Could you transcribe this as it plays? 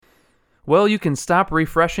Well, you can stop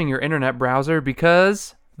refreshing your internet browser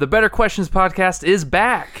because the Better Questions podcast is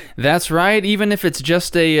back. That's right, even if it's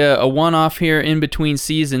just a one-off here in between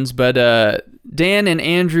seasons, but Dan and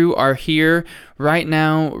Andrew are here right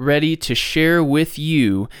now ready to share with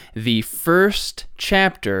you the first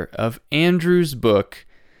chapter of Andrew's book,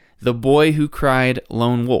 The Boy Who Cried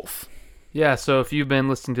Lone Wolf. Yeah, so if you've been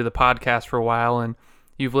listening to the podcast for a while and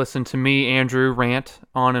you've listened to me, Andrew, rant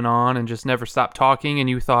on and just never stop talking, and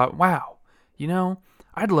you thought, wow,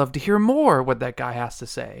 I'd love to hear more what that guy has to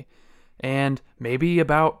say. And maybe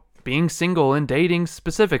about being single and dating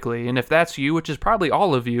specifically. And if that's you, which is probably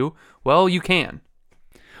all of you, well, you can.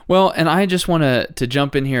 Well, and I just want to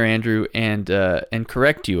jump in here, Andrew, and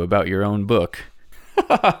correct you about your own book.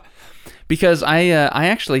 Because I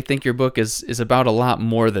actually think your book is about a lot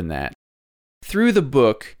more than that. Through the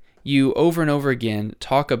book, you over and over again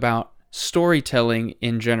talk about storytelling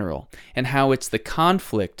in general and how it's the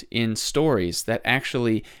conflict in stories that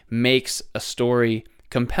actually makes a story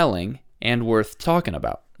compelling and worth talking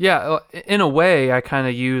about. Yeah, in a way, I kind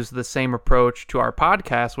of use the same approach to our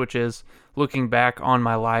podcast, which is looking back on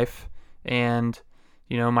my life and,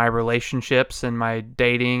 my relationships and my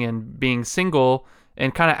dating and being single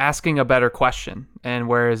and kind of asking a better question. And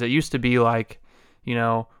whereas it used to be like,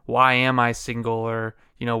 why am I single? Or,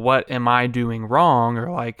 what am I doing wrong?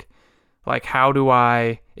 Or like how do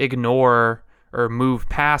I ignore or move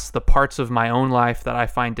past the parts of my own life that I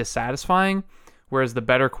find dissatisfying? Whereas the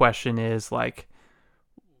better question is like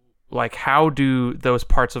how do those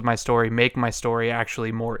parts of my story make my story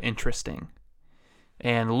actually more interesting?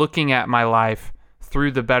 And looking at my life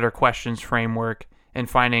through the Better Questions framework and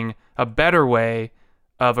finding a better way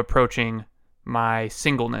of approaching my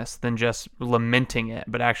singleness than just lamenting it,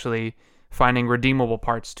 but actually finding redeemable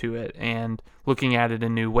parts to it and looking at it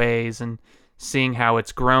in new ways and seeing how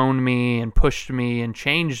it's grown me and pushed me and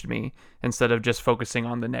changed me instead of just focusing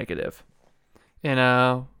on the negative.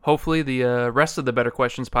 And hopefully the rest of the Better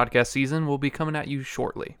Questions podcast season will be coming at you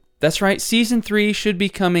shortly. That's right. Season 3 should be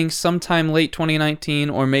coming sometime late 2019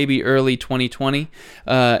 or maybe early 2020,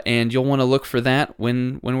 and you'll want to look for that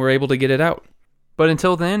when we're able to get it out. But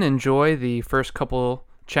until then, enjoy the first couple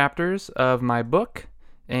chapters of my book.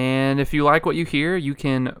 And if you like what you hear, you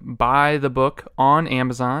can buy the book on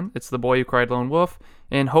Amazon. It's The Boy Who Cried Lone Wolf.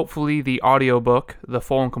 And hopefully the audiobook, the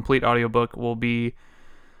full and complete audiobook, will be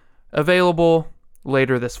available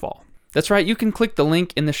later this fall. That's right. You can click the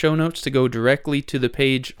link in the show notes to go directly to the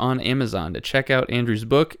page on Amazon to check out Andrew's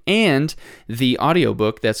book and the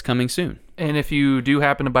audiobook that's coming soon. And if you do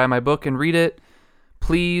happen to buy my book and read it,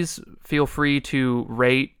 please feel free to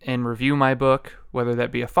rate and review my book, whether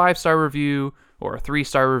that be a 5-star review or a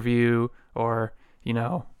 3-star review or,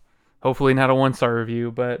 hopefully not a 1-star review,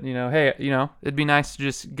 but, hey, it'd be nice to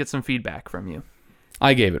just get some feedback from you.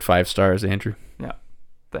 I gave it 5 stars, Andrew. Yeah,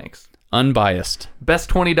 thanks. Unbiased. Best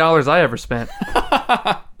 $20 I ever spent.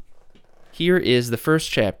 Here is the first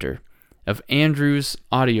chapter of Andrew's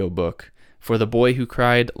audiobook for The Boy Who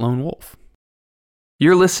Cried Lone Wolf.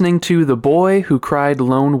 You're listening to The Boy Who Cried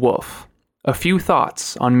Lone Wolf, a few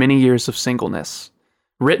thoughts on many years of singleness.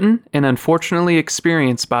 Written and unfortunately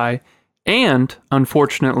experienced by, and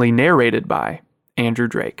unfortunately narrated by, Andrew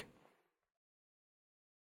Drake.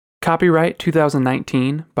 Copyright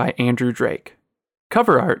 2019 by Andrew Drake.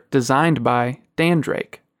 Cover art designed by Dan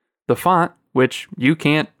Drake. The font, which you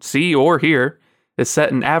can't see or hear, is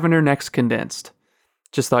set in Avenir Next Condensed.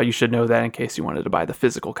 Just thought you should know that in case you wanted to buy the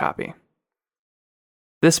physical copy.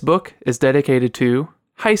 This book is dedicated to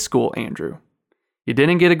high school Andrew. You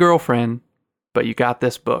didn't get a girlfriend, but you got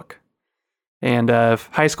this book. And if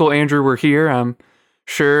high school Andrew were here, I'm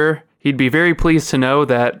sure he'd be very pleased to know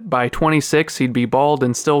that by 26, he'd be bald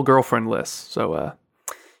and still girlfriendless. So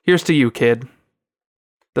here's to you, kid.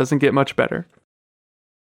 Doesn't get much better.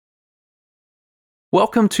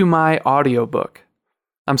 Welcome to my audiobook.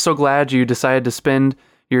 I'm so glad you decided to spend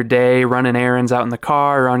your day running errands out in the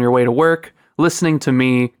car or on your way to work, listening to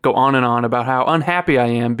me go on and on about how unhappy I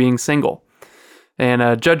am being single.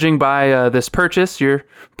 And judging by this purchase, you're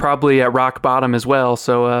probably at rock bottom as well,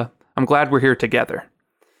 so I'm glad we're here together.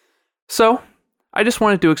 So, I just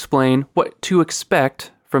wanted to explain what to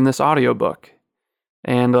expect from this audiobook.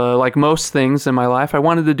 And like most things in my life, I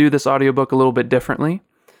wanted to do this audiobook a little bit differently.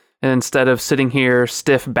 And instead of sitting here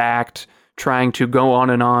stiff-backed, trying to go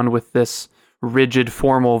on and on with this rigid,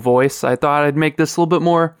 formal voice, I thought I'd make this a little bit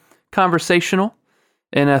more conversational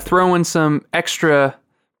and throw in some extra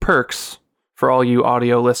perks for all you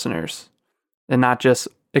audio listeners and not just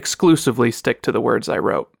exclusively stick to the words I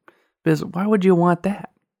wrote. Because why would you want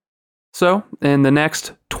that? So, in the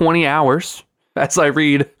next 20 hours, as I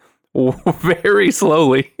read very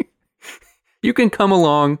slowly, You can come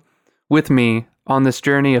along with me on this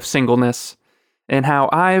journey of singleness and how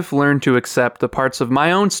I've learned to accept the parts of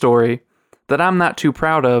my own story that I'm not too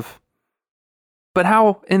proud of, but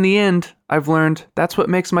how, in the end, I've learned that's what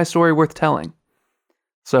makes my story worth telling.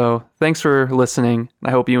 So, thanks for listening, and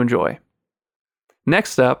I hope you enjoy.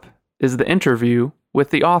 Next up is the interview with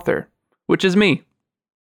the author, which is me.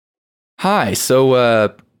 Hi,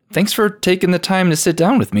 so thanks for taking the time to sit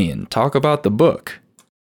down with me and talk about the book.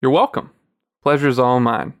 You're welcome. Pleasure's all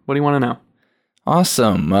mine. What do you want to know?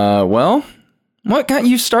 Awesome. Well, what got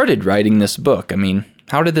you started writing this book? I mean,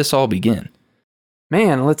 how did this all begin?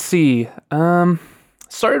 Man, let's see.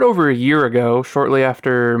 Started over a year ago, shortly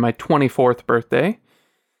after my 24th birthday.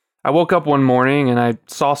 I woke up one morning and I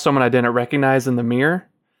saw someone I didn't recognize in the mirror.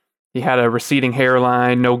 He had a receding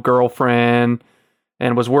hairline, no girlfriend,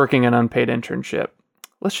 and was working an unpaid internship.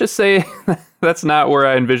 Let's just say that's not where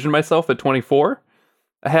I envisioned myself at 24.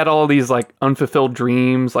 I had all these unfulfilled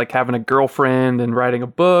dreams, like having a girlfriend and writing a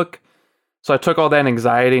book. So I took all that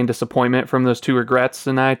anxiety and disappointment from those two regrets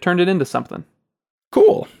and I turned it into something.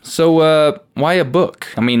 Cool. So, why a book?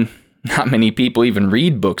 I mean, not many people even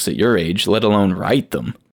read books at your age, let alone write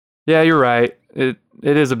them. Yeah, you're right. It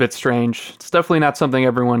is a bit strange. It's definitely not something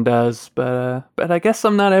everyone does, but I guess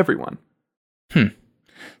I'm not everyone.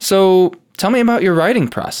 So, tell me about your writing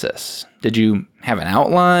process. Did you have an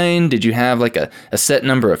outline? Did you have a set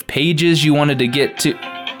number of pages you wanted to get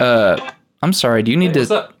to? I'm sorry, do you need What's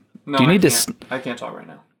up? No, do you need I can't talk right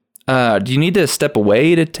now. Do you need to step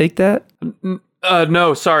away to take that?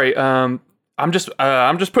 No, sorry. I'm just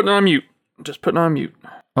putting it on mute. Just putting it on mute.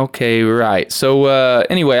 Okay, right. So,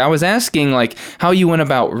 anyway, I was asking, how you went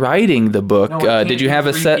about writing the book. No, did you have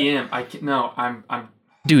a set? I'm.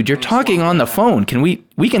 Dude, you're talking on the phone.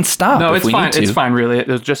 We can stop No, if it's we fine. need to. It's fine, really.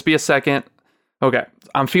 It'll just be a second. Okay.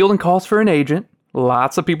 I'm fielding calls for an agent.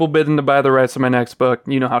 Lots of people bidding to buy the rights to my next book.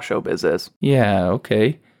 You know how showbiz is. Yeah,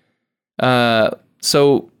 okay.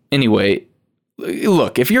 So, anyway,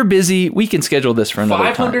 look, if you're busy, we can schedule this for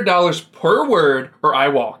another time. $500 per word or I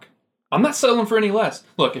walk. I'm not settling for any less.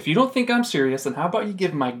 Look, if you don't think I'm serious, then how about you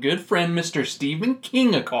give my good friend Mr. Stephen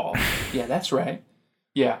King a call? Yeah, that's right.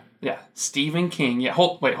 Yeah, Stephen King. Yeah,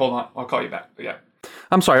 hold on. I'll call you back. Yeah.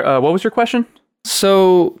 I'm sorry, what was your question?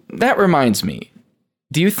 So, that reminds me.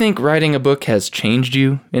 Do you think writing a book has changed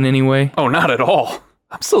you in any way? Oh, not at all.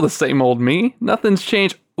 I'm still the same old me. Nothing's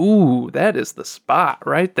changed. Ooh, that is the spot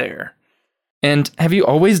right there. And have you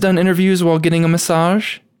always done interviews while getting a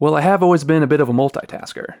massage? Well, I have always been a bit of a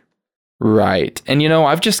multitasker. Right. And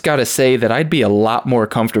I've just got to say that I'd be a lot more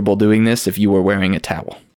comfortable doing this if you were wearing a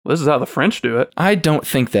towel. Well, this is how the French do it. I don't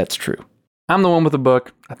think that's true. I'm the one with the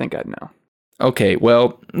book. I think I'd know. Okay,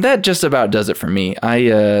 well, that just about does it for me.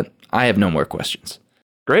 I have no more questions.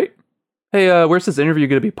 Great. Hey, where's this interview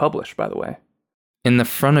going to be published, by the way? In the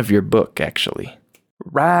front of your book, actually.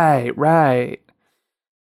 Right.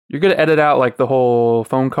 You're going to edit out the whole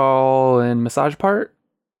phone call and massage part?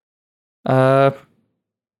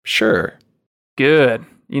 Sure. Good.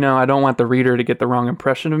 I don't want the reader to get the wrong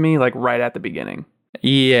impression of me, right at the beginning.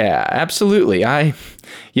 Yeah, absolutely. I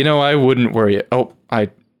wouldn't worry. Oh, I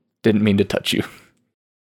didn't mean to touch you.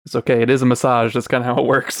 It's okay. It is a massage. That's kind of how it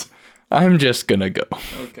works. I'm just gonna go.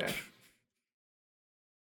 Okay.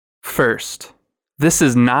 First, this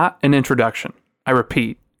is not an introduction. I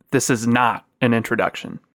repeat, this is not an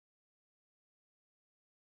introduction.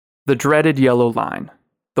 The dreaded yellow line.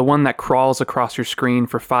 The one that crawls across your screen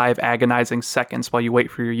for 5 agonizing seconds while you wait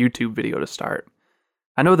for your YouTube video to start.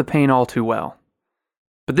 I know the pain all too well.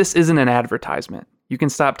 But this isn't an advertisement. You can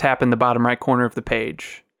stop tapping the bottom right corner of the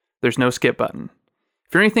page. There's no skip button.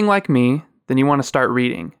 If you're anything like me, then you want to start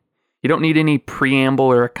reading. You don't need any preamble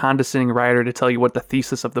or a condescending writer to tell you what the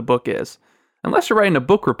thesis of the book is. Unless you're writing a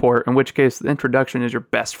book report, in which case the introduction is your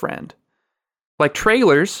best friend. Like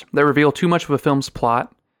trailers that reveal too much of a film's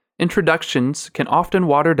plot, introductions can often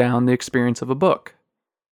water down the experience of a book.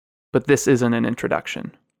 But this isn't an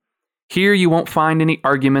introduction. Here you won't find any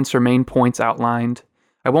arguments or main points outlined.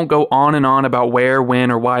 I won't go on and on about where,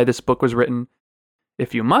 when, or why this book was written.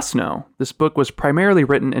 If you must know, this book was primarily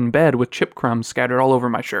written in bed with chip crumbs scattered all over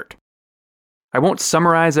my shirt. I won't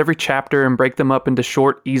summarize every chapter and break them up into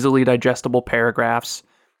short, easily digestible paragraphs.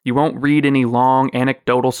 You won't read any long,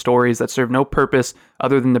 anecdotal stories that serve no purpose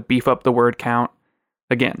other than to beef up the word count.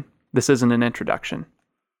 Again, this isn't an introduction.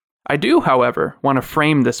 I do, however, want to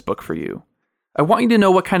frame this book for you. I want you to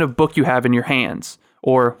know what kind of book you have in your hands,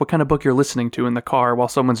 or what kind of book you're listening to in the car while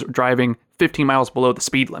someone's driving 15 miles below the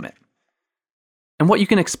speed limit, and what you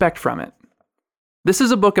can expect from it. This is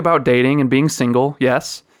a book about dating and being single,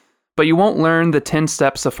 yes, but you won't learn the 10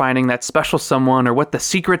 steps of finding that special someone or what the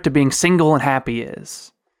secret to being single and happy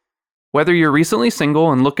is. Whether you're recently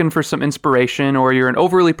single and looking for some inspiration or you're an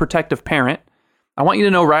overly protective parent, I want you to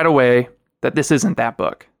know right away that this isn't that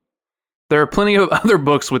book. There are plenty of other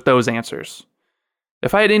books with those answers.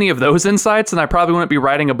 If I had any of those insights, then I probably wouldn't be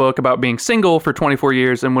writing a book about being single for 24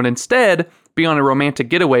 years and would instead be on a romantic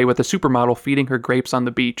getaway with a supermodel feeding her grapes on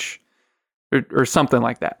the beach, or something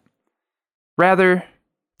like that. Rather,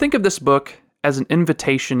 think of this book as an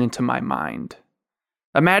invitation into my mind.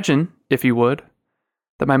 Imagine, if you would,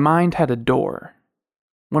 that my mind had a door,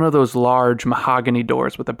 one of those large mahogany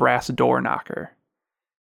doors with a brass door knocker.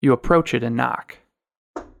 You approach it and knock.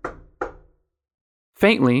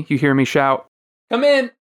 Faintly, you hear me shout, "Come in!"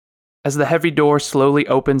 as the heavy door slowly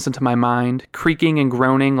opens into my mind, creaking and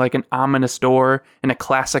groaning like an ominous door in a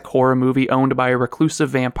classic horror movie owned by a reclusive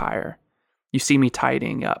vampire. You see me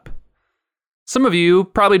tidying up. Some of you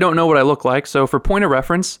probably don't know what I look like, so for point of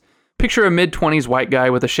reference, picture a mid-20s white guy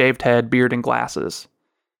with a shaved head, beard, and glasses.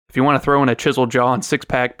 If you want to throw in a chiseled jaw and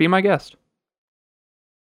six-pack, be my guest.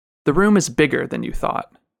 The room is bigger than you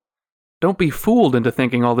thought. Don't be fooled into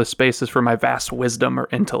thinking all this space is for my vast wisdom or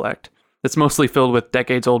intellect. It's mostly filled with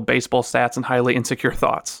decades-old baseball stats and highly insecure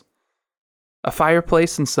thoughts. A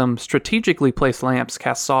fireplace and some strategically placed lamps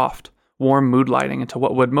cast soft, warm mood lighting into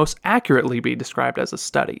what would most accurately be described as a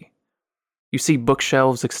study. You see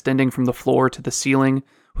bookshelves extending from the floor to the ceiling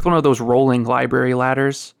with one of those rolling library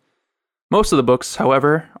ladders. Most of the books,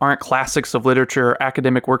 however, aren't classics of literature or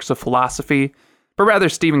academic works of philosophy, but rather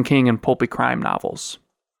Stephen King and pulpy crime novels.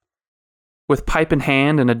 With pipe in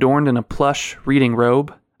hand and adorned in a plush reading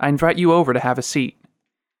robe, I invite you over to have a seat.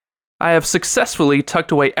 I have successfully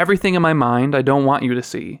tucked away everything in my mind I don't want you to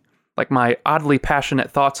see, like my oddly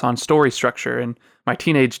passionate thoughts on story structure and my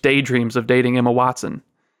teenage daydreams of dating Emma Watson.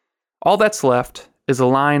 All that's left is a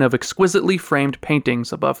line of exquisitely framed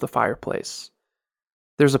paintings above the fireplace.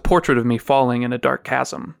 There's a portrait of me falling in a dark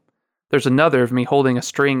chasm. There's another of me holding a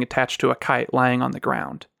string attached to a kite lying on the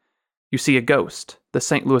ground. You see a ghost, the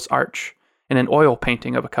St. Louis Arch, and an oil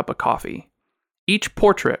painting of a cup of coffee. Each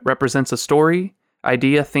portrait represents a story,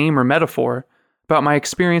 idea, theme, or metaphor about my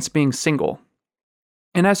experience being single.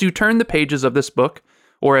 And as you turn the pages of this book,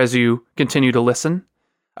 or as you continue to listen,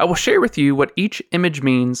 I will share with you what each image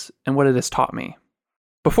means and what it has taught me.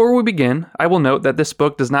 Before we begin, I will note that this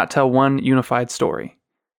book does not tell one unified story.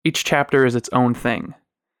 Each chapter is its own thing.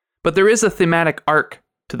 But there is a thematic arc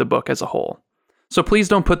to the book as a whole. So please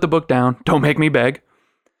don't put the book down, don't make me beg.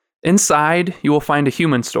 Inside, you will find a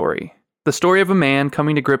human story. The story of a man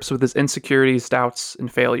coming to grips with his insecurities, doubts,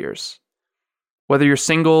 and failures. Whether you're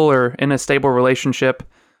single or in a stable relationship,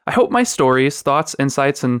 I hope my stories, thoughts,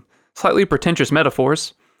 insights, and slightly pretentious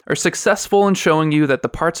metaphors are successful in showing you that the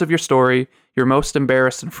parts of your story you're most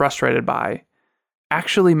embarrassed and frustrated by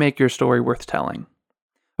actually make your story worth telling.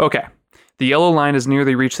 Okay, the yellow line has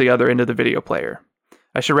nearly reached the other end of the video player.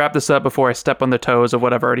 I should wrap this up before I step on the toes of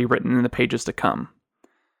what I've already written in the pages to come.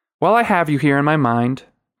 While I have you here in my mind,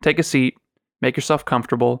 take a seat, make yourself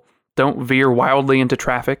comfortable, don't veer wildly into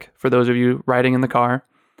traffic for those of you riding in the car.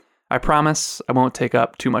 I promise I won't take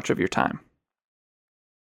up too much of your time.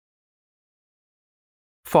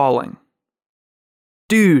 Falling.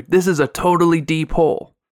 Dude, this is a totally deep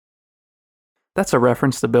hole. That's a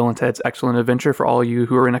reference to Bill and Ted's Excellent Adventure for all you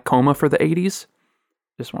who are in a coma for the 80s.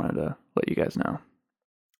 Just wanted to let you guys know.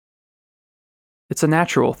 It's a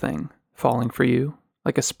natural thing, falling for you.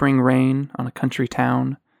 Like a spring rain on a country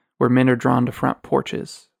town where men are drawn to front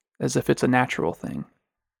porches, as if it's a natural thing,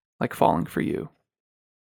 like falling for you.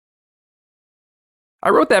 I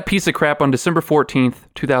wrote that piece of crap on December 14th,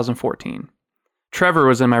 2014. Trevor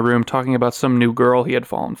was in my room talking about some new girl he had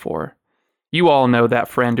fallen for. You all know that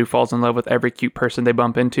friend who falls in love with every cute person they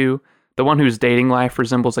bump into, the one whose dating life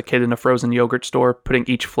resembles a kid in a frozen yogurt store putting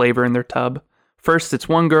each flavor in their tub. First it's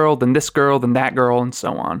one girl, then this girl, then that girl, and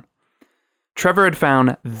so on. Trevor had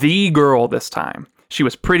found the girl this time. She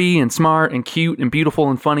was pretty and smart and cute and beautiful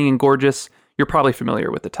and funny and gorgeous. You're probably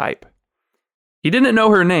familiar with the type. He didn't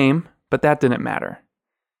know her name, but that didn't matter.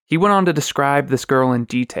 He went on to describe this girl in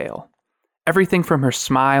detail. Everything from her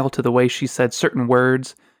smile to the way she said certain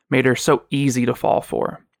words made her so easy to fall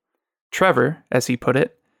for. Trevor, as he put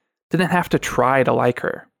it, didn't have to try to like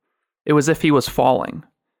her. It was as if he was falling,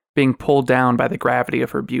 being pulled down by the gravity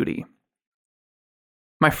of her beauty.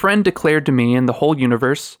 My friend declared to me and the whole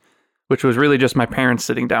universe, which was really just my parents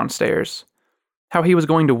sitting downstairs, how he was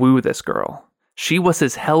going to woo this girl. She was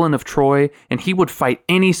his Helen of Troy, and he would fight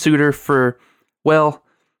any suitor for, well,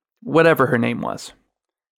 whatever her name was.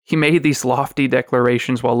 He made these lofty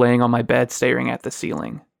declarations while laying on my bed staring at the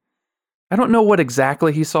ceiling. I don't know what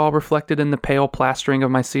exactly he saw reflected in the pale plastering of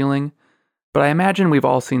my ceiling, but I imagine we've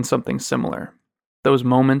all seen something similar. Those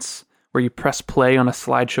moments where you press play on a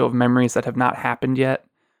slideshow of memories that have not happened yet,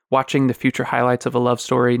 watching the future highlights of a love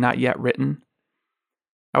story not yet written.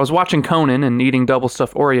 I was watching Conan and eating double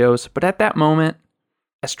stuffed Oreos, but at that moment,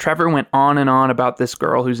 as Trevor went on and on about this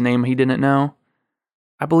girl whose name he didn't know,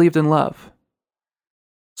 I believed in love.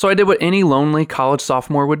 So I did what any lonely college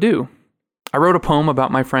sophomore would do. I wrote a poem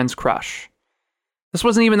about my friend's crush. This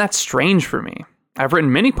wasn't even that strange for me. I've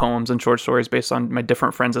written many poems and short stories based on my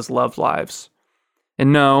different friends' love lives.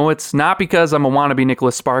 And no, it's not because I'm a wannabe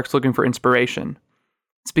Nicholas Sparks looking for inspiration.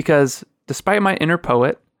 It's because, despite my inner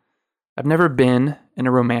poet, I've never been in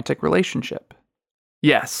a romantic relationship.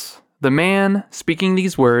 Yes, the man speaking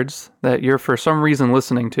these words that you're for some reason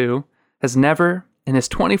listening to has never, in his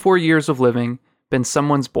 24 years of living, been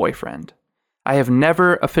someone's boyfriend. I have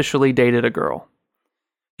never officially dated a girl.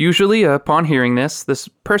 Usually, upon hearing this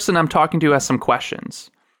person I'm talking to has some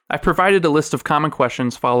questions. I've provided a list of common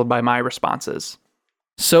questions followed by my responses.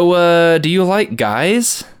 So, do you like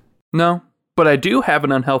guys? No, but I do have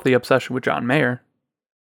an unhealthy obsession with John Mayer.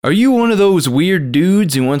 Are you one of those weird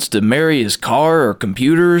dudes who wants to marry his car or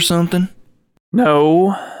computer or something?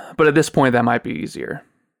 No, but at this point that might be easier.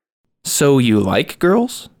 So you like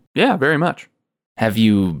girls? Yeah, very much. Have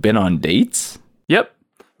you been on dates? Yep,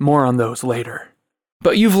 more on those later.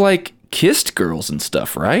 But you've, kissed girls and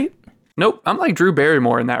stuff, right? Nope, I'm like Drew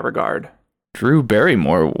Barrymore in that regard. Drew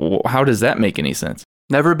Barrymore? How does that make any sense?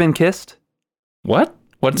 Never been kissed? What?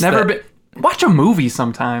 What's Never that? been... Watch a movie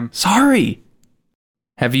sometime. Sorry.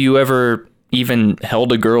 Have you ever even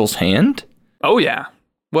held a girl's hand? Oh, yeah.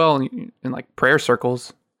 Well, in prayer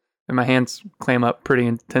circles. And my hands clam up pretty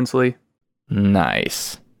intensely.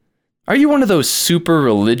 Nice. Are you one of those super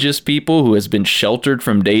religious people who has been sheltered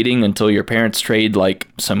from dating until your parents trade,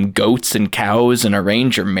 some goats and cows and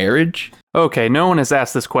arrange your marriage? Okay, no one has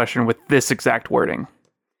asked this question with this exact wording.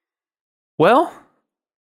 Well,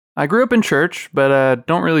 I grew up in church, but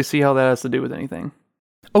don't really see how that has to do with anything.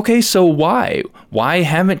 Okay, so why? Why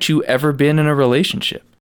haven't you ever been in a relationship?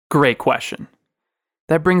 Great question.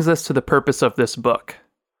 That brings us to the purpose of this book.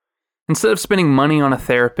 Instead of spending money on a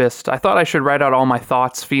therapist, I thought I should write out all my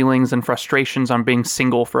thoughts, feelings, and frustrations on being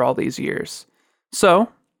single for all these years.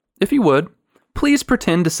 So, if you would, please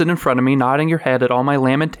pretend to sit in front of me nodding your head at all my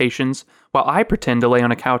lamentations while I pretend to lay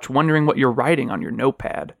on a couch wondering what you're writing on your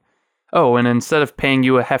notepad. Oh, and instead of paying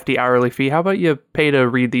you a hefty hourly fee, how about you pay to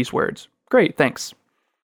read these words? Great, thanks.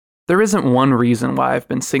 There isn't one reason why I've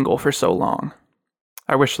been single for so long.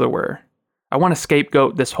 I wish there were. I want to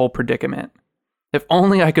scapegoat this whole predicament. If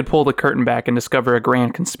only I could pull the curtain back and discover a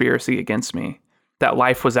grand conspiracy against me, that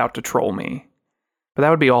life was out to troll me. But that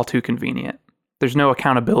would be all too convenient. There's no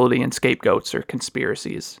accountability in scapegoats or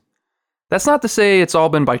conspiracies. That's not to say it's all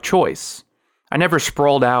been by choice. I never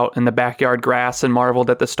sprawled out in the backyard grass and marveled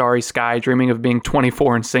at the starry sky dreaming of being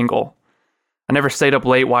 24 and single. I never stayed up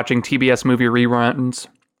late watching TBS movie reruns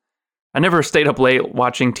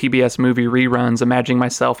imagining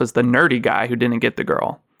myself as the nerdy guy who didn't get the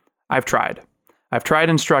girl. I've tried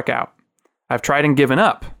and struck out. I've tried and given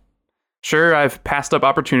up. Sure, I've passed up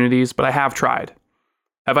opportunities, but I have tried.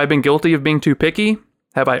 Have I been guilty of being too picky?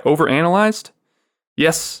 Have I overanalyzed?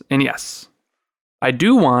 Yes and yes. I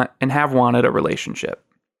do want and have wanted a relationship.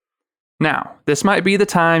 Now, this might be the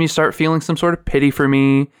time you start feeling some sort of pity for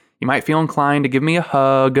me. You might feel inclined to give me a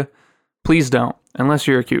hug. Please don't, unless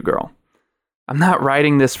you're a cute girl. I'm not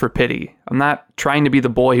writing this for pity. I'm not trying to be the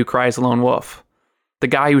boy who cries lone wolf. The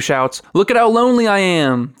guy who shouts, "Look at how lonely I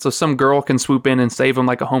am," so some girl can swoop in and save him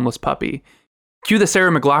like a homeless puppy. Cue the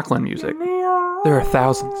Sarah McLachlan music. There are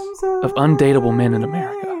thousands of undateable men in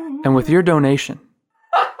America, and with your donation,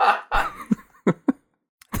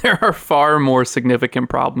 there are far more significant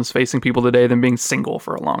problems facing people today than being single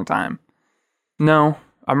for a long time. No,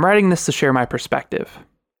 I'm writing this to share my perspective.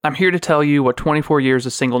 I'm here to tell you what 24 years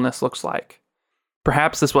of singleness looks like.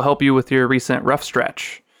 Perhaps this will help you with your recent rough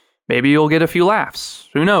stretch. Maybe you'll get a few laughs.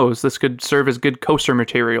 Who knows? This could serve as good coaster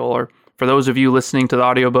material, or for those of you listening to the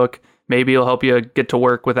audiobook, maybe it'll help you get to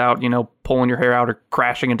work without, pulling your hair out or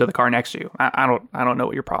crashing into the car next to you. I don't know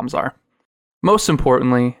what your problems are. Most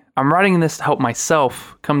importantly, I'm writing this to help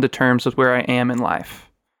myself come to terms with where I am in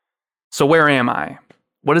life. So where am I?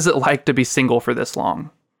 What is it like to be single for this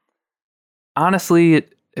long? Honestly,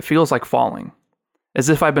 it feels like falling. As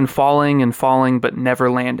if I've been falling and falling but never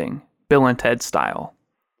landing, Bill and Ted style.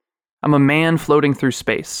 I'm a man floating through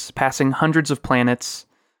space, passing hundreds of planets,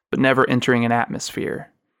 but never entering an atmosphere.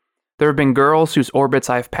 There have been girls whose orbits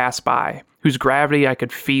I've passed by, whose gravity I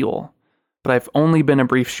could feel, but I've only been a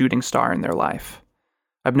brief shooting star in their life.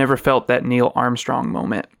 I've never felt that Neil Armstrong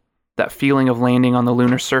moment, that feeling of landing on the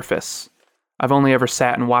lunar surface. I've only ever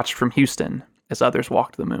sat and watched from Houston as others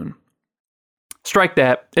walked the moon. Strike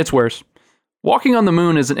that, it's worse. Walking on the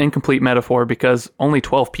moon is an incomplete metaphor because only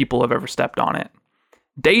 12 people have ever stepped on it.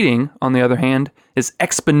 Dating, on the other hand, is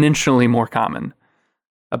exponentially more common.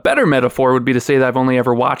 A better metaphor would be to say that I've only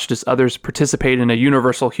ever watched as others participate in a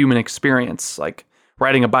universal human experience, like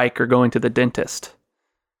riding a bike or going to the dentist.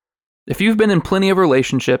 If you've been in plenty of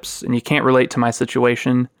relationships and you can't relate to my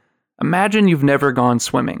situation, imagine you've never gone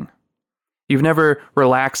swimming. You've never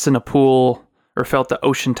relaxed in a pool or felt the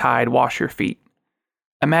ocean tide wash your feet.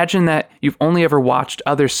 Imagine that you've only ever watched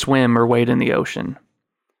others swim or wade in the ocean.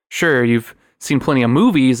 Sure, you've seen plenty of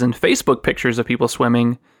movies and Facebook pictures of people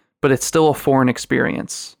swimming, but it's still a foreign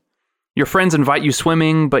experience. Your friends invite you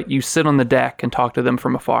swimming, but you sit on the deck and talk to them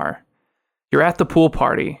from afar. You're at the pool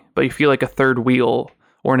party, but you feel like a third wheel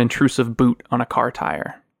or an intrusive boot on a car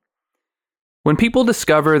tire. When people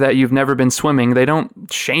discover that you've never been swimming, they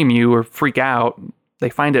don't shame you or freak out.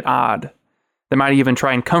 They find it odd. They might even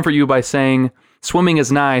try and comfort you by saying, "Swimming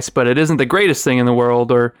is nice, but it isn't the greatest thing in the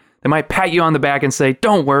world," or they might pat you on the back and say,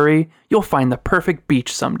 "Don't worry, you'll find the perfect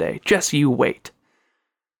beach someday, just you wait."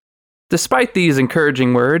 Despite these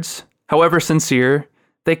encouraging words, however sincere,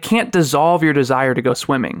 they can't dissolve your desire to go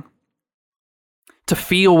swimming. To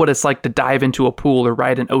feel what it's like to dive into a pool or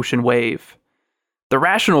ride an ocean wave. The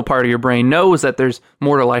rational part of your brain knows that there's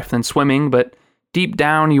more to life than swimming, but deep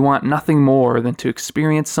down you want nothing more than to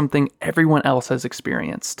experience something everyone else has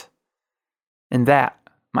experienced. And that,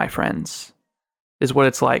 my friends, is what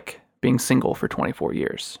it's like being single for 24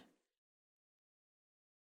 years.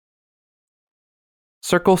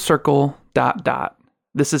 Circle, circle, dot, dot.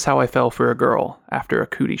 This is how I fell for a girl after a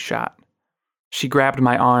cootie shot. She grabbed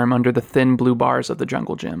my arm under the thin blue bars of the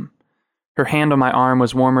jungle gym. Her hand on my arm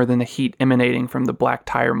was warmer than the heat emanating from the black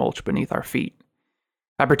tire mulch beneath our feet.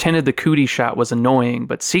 I pretended the cootie shot was annoying,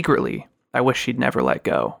 but secretly, I wish she'd never let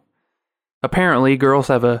go. Apparently, girls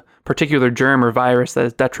have a particular germ or virus that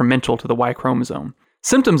is detrimental to the Y chromosome.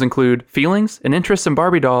 Symptoms include feelings, an interest in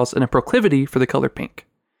Barbie dolls, and a proclivity for the color pink.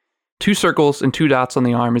 2 circles and 2 dots on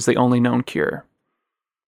the arm is the only known cure.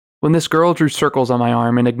 When this girl drew circles on my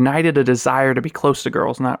arm and ignited a desire to be close to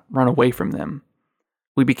girls, not run away from them,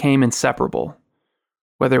 we became inseparable.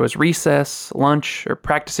 Whether it was recess, lunch, or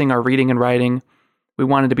practicing our reading and writing, we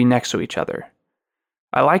wanted to be next to each other.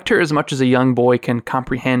 I liked her as much as a young boy can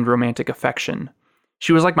comprehend romantic affection.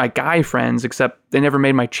 She was like my guy friends, except they never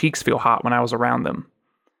made my cheeks feel hot when I was around them.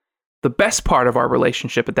 The best part of our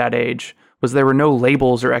relationship at that age was there were no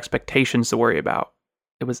labels or expectations to worry about.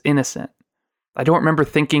 It was innocent. I don't remember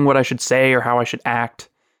thinking what I should say or how I should act.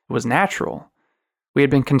 It was natural. We had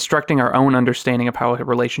been constructing our own understanding of how a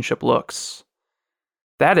relationship looks.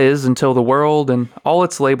 That is, until the world and all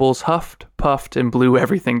its labels huffed, puffed, and blew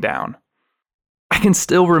everything down. I can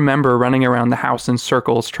still remember running around the house in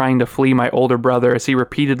circles trying to flee my older brother as he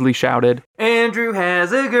repeatedly shouted, "Andrew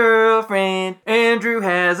has a girlfriend! Andrew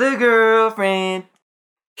has a girlfriend!"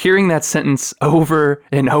 Hearing that sentence over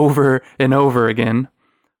and over and over again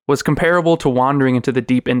was comparable to wandering into the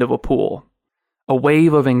deep end of a pool. A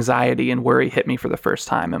wave of anxiety and worry hit me for the first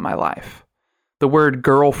time in my life. The word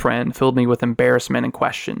girlfriend filled me with embarrassment and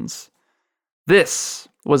questions. This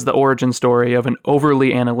was the origin story of an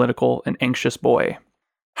overly analytical and anxious boy.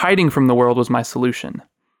 Hiding from the world was my solution.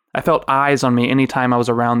 I felt eyes on me anytime I was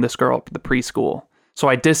around this girl at the preschool, so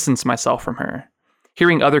I distanced myself from her.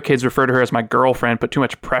 Hearing other kids refer to her as my girlfriend put too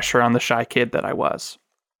much pressure on the shy kid that I was.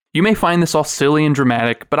 You may find this all silly and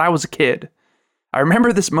dramatic, but I was a kid. I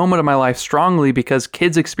remember this moment of my life strongly because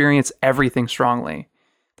kids experience everything strongly.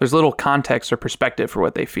 There's little context or perspective for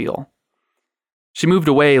what they feel. She moved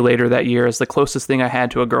away later that year as the closest thing I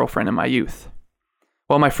had to a girlfriend in my youth.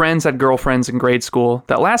 While my friends had girlfriends in grade school,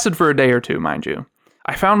 that lasted for a day or two, mind you,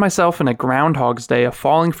 I found myself in a Groundhog's Day of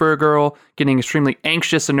falling for a girl, getting extremely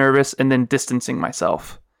anxious and nervous, and then distancing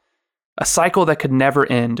myself. A cycle that could never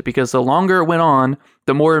end because the longer it went on,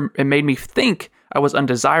 the more it made me think I was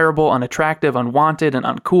undesirable, unattractive, unwanted, and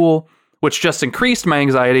uncool, which just increased my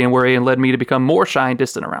anxiety and worry and led me to become more shy and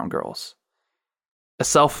distant around girls. A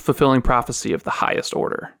self-fulfilling prophecy of the highest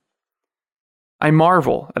order. I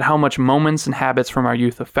marvel at how much moments and habits from our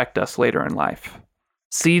youth affect us later in life.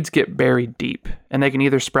 Seeds get buried deep, and they can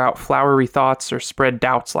either sprout flowery thoughts or spread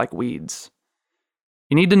doubts like weeds.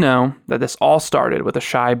 You need to know that this all started with a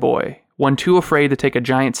shy boy, one too afraid to take a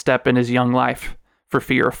giant step in his young life for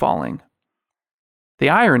fear of falling. The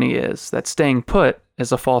irony is that staying put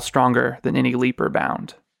is a fall stronger than any leap or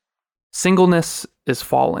bound. Singleness is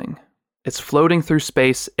falling. It's floating through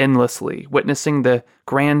space endlessly, witnessing the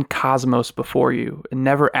grand cosmos before you and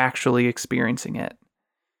never actually experiencing it.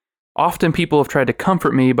 Often people have tried to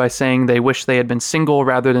comfort me by saying they wish they had been single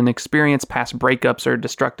rather than experience past breakups or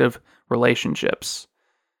destructive relationships.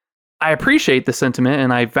 I appreciate the sentiment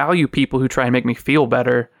and I value people who try and make me feel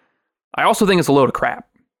better. I also think it's a load of crap.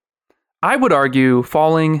 I would argue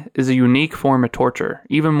falling is a unique form of torture,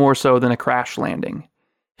 even more so than a crash landing.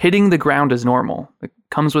 Hitting the ground is normal. It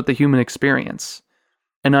comes with the human experience.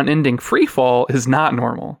 An unending free fall is not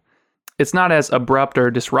normal. It's not as abrupt or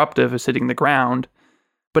disruptive as hitting the ground,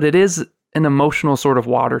 but it is an emotional sort of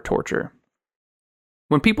water torture.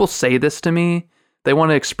 When people say this to me, they want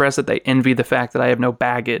to express that they envy the fact that I have no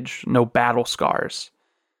baggage, no battle scars.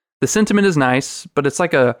 The sentiment is nice, but it's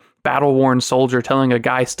like a battle-worn soldier telling a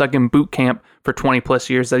guy stuck in boot camp for 20 plus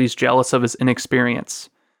years that he's jealous of his inexperience.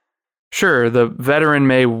 Sure, the veteran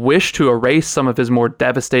may wish to erase some of his more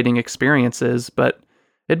devastating experiences, but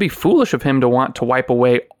it'd be foolish of him to want to wipe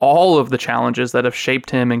away all of the challenges that have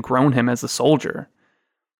shaped him and grown him as a soldier.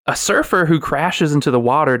 A surfer who crashes into the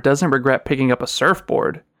water doesn't regret picking up a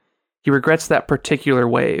surfboard. He regrets that particular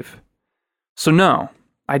wave. So no,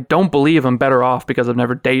 I don't believe I'm better off because I've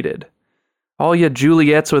never dated. All you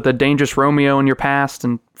Juliets with a dangerous Romeo in your past,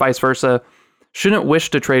 and vice versa, shouldn't wish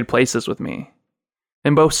to trade places with me.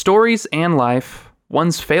 In both stories and life,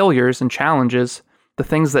 one's failures and challenges, the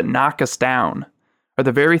things that knock us down, are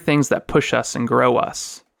the very things that push us and grow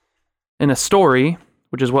us. In a story,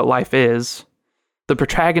 which is what life is, the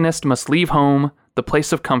protagonist must leave home, the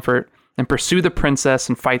place of comfort, and pursue the princess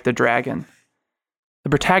and fight the dragon. The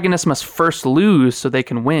protagonist must first lose so they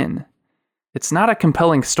can win. It's not a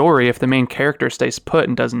compelling story if the main character stays put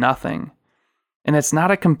and does nothing. And it's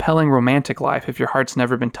not a compelling romantic life if your heart's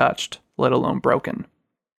never been touched, let alone broken.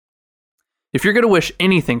 If you're going to wish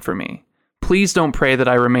anything for me, please don't pray that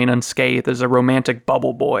I remain unscathed as a romantic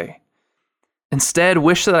bubble boy. Instead,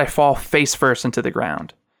 wish that I fall face first into the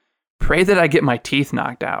ground. Pray that I get my teeth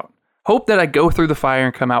knocked out. Hope that I go through the fire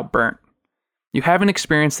and come out burnt. You haven't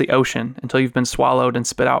experienced the ocean until you've been swallowed and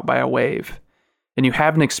spit out by a wave. And you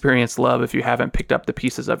haven't experienced love if you haven't picked up the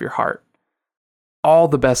pieces of your heart. All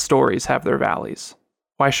the best stories have their valleys.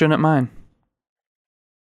 Why shouldn't mine?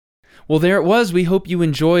 Well, there it was. We hope you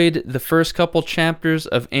enjoyed the first couple chapters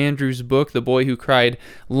of Andrew's book, The Boy Who Cried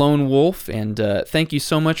Lone Wolf. And thank you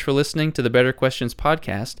so much for listening to the Better Questions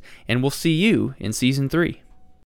podcast. And we'll see you in Season 3.